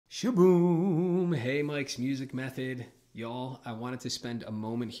Shaboom! Hey, Mike's Music Method. Y'all, I wanted to spend a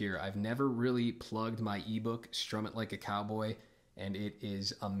moment here. I've never really plugged my ebook, Strum It Like a Cowboy, and it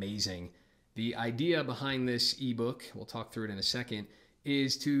is amazing. The idea behind this ebook, we'll talk through it in a second,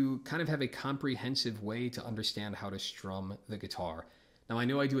 is to kind of have a comprehensive way to understand how to strum the guitar. Now, I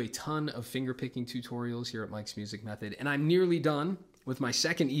know I do a ton of fingerpicking tutorials here at Mike's Music Method, and I'm nearly done with my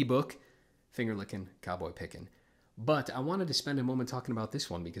second ebook, Finger Licking Cowboy Picking. But I wanted to spend a moment talking about this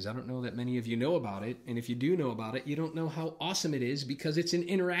one because I don't know that many of you know about it. And if you do know about it, you don't know how awesome it is because it's an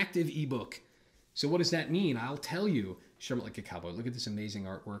interactive ebook. So what does that mean? I'll tell you. Strum It Like a Cowboy. Look at this amazing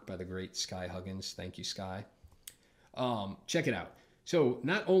artwork by the great Sky Huggins. Thank you, Sky. Check it out. So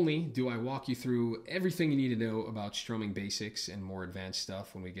not only do I walk you through everything you need to know about strumming basics and more advanced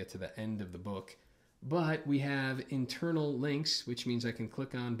stuff when we get to the end of the book, but we have internal links, which means I can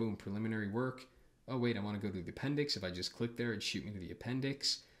click on, boom, preliminary work. Oh, wait, I want to go to the appendix. If I just click there, it'd shoot me to the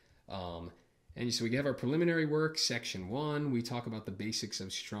appendix. And so we have our preliminary work, section 1. We talk about the basics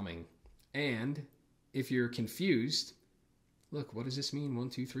of strumming. And if you're confused, look, what does this mean? 1,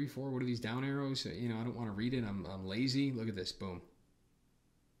 2, 3, 4. What are these down arrows? You know, I don't want to read it. I'm lazy. Look at this. Boom.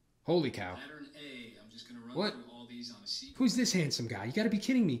 Holy cow. Pattern A. I'm just going to run what? through all these on a sequence. Who's this handsome guy? You got to be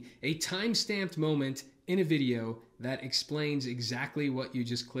kidding me. A time-stamped moment in a video that explains exactly what you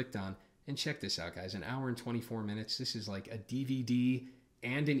just clicked on. And check this out, guys. 1 hour and 24 minutes. This is like a DVD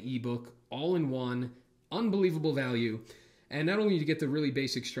and an ebook all in one. Unbelievable value. And not only do you get the really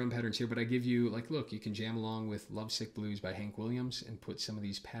basic strum patterns here, but I give you, like, look, you can jam along with Lovesick Blues by Hank Williams and put some of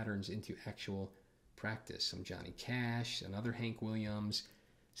these patterns into actual practice. Some Johnny Cash, another Hank Williams.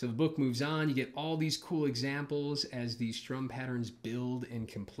 So the book moves on. You get all these cool examples as these strum patterns build in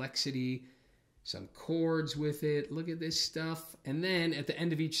complexity. Some chords with it. Look at this stuff. And then at the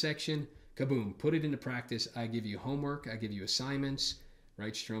end of each section, kaboom, put it into practice. I give you homework. I give you assignments.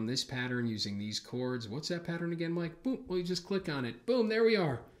 Right, strum this pattern using these chords. What's that pattern again, Mike? Boom, well, you just click on it. Boom, there we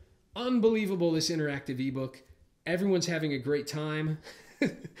are. Unbelievable, this interactive ebook. Everyone's having a great time.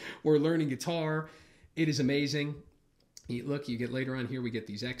 We're learning guitar. It is amazing. Look, you get later on here, we get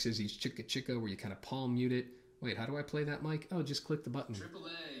these X's, these chicka chicka, where you kind of palm mute it. Wait, how do I play that, Mike? Oh, just click the button. Triple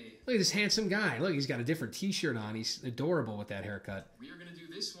A. Look at this handsome guy. Look, he's got a different t-shirt on. He's adorable with that haircut. We are going to do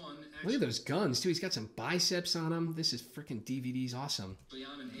this one. Look at those guns, too. He's got some biceps on him. This is freaking DVD's awesome.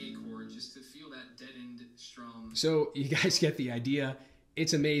 On an A chord, just to feel that dead-end strum. So you guys get the idea.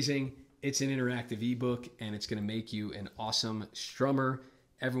 It's amazing. It's an interactive ebook, and it's going to make you an awesome strummer.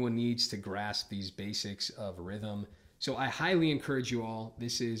 Everyone needs to grasp these basics of rhythm. So I highly encourage you all.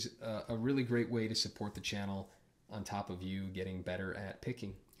 This is a really great way to support the channel on top of you getting better at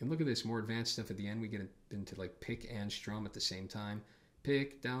picking. And look at this, more advanced stuff at the end. We get into like pick and strum at the same time.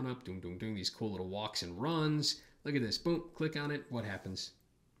 Pick, down, up, doom, doom, doom. These cool little walks and runs. Look at this. Boom, click on it. What happens?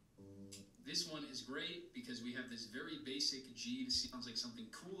 This one is great because we have this very basic G to C. Sounds like something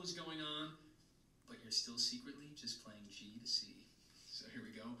cool is going on, but you're still secretly just playing G to C. So here we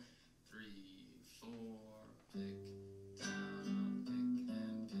go. 3, 4, pick, down, pick,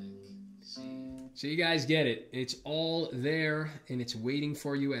 and pick, C. So you guys get it. It's all there, and it's waiting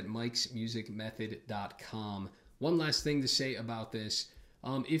for you at mikesmusicmethod.com. One last thing to say about this.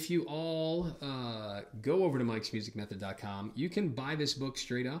 If you all go over to mikesmusicmethod.com, you can buy this book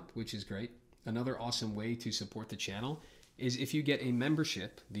straight up, which is great. Another awesome way to support the channel is if you get a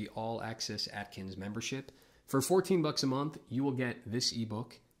membership, the All Access Atkins membership. For 14 bucks a month, you will get this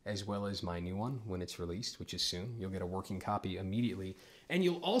ebook as well as my new one when it's released, which is soon. You'll get a working copy immediately. And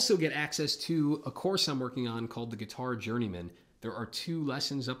you'll also get access to a course I'm working on called The Guitar Journeyman. There are 2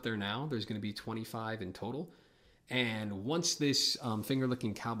 lessons up there now. There's going to be 25 in total. And once this Finger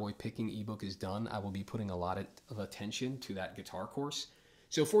Licking Cowboy Picking ebook is done, I will be putting a lot of attention to that guitar course.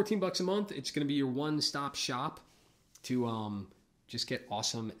 So 14 bucks a month, it's going to be your one-stop shop to just get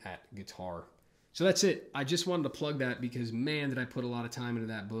awesome at guitar. So that's it. I just wanted to plug that because, man, did I put a lot of time into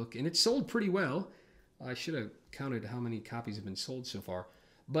that book. And it sold pretty well. I should have counted how many copies have been sold so far.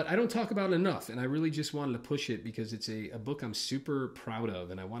 But I don't talk about it enough, and I really just wanted to push it because it's a book I'm super proud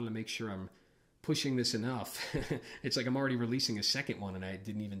of, and I wanted to make sure I'm pushing this enough. It's like I'm already releasing a second one, and I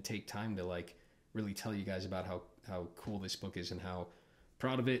didn't even take time to like really tell you guys about how cool this book is and how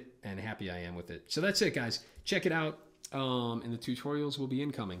proud of it and happy I am with it. So that's it, guys. Check it out. And the tutorials will be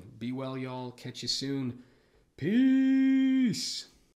incoming. Be well, y'all. Catch you soon. Peace.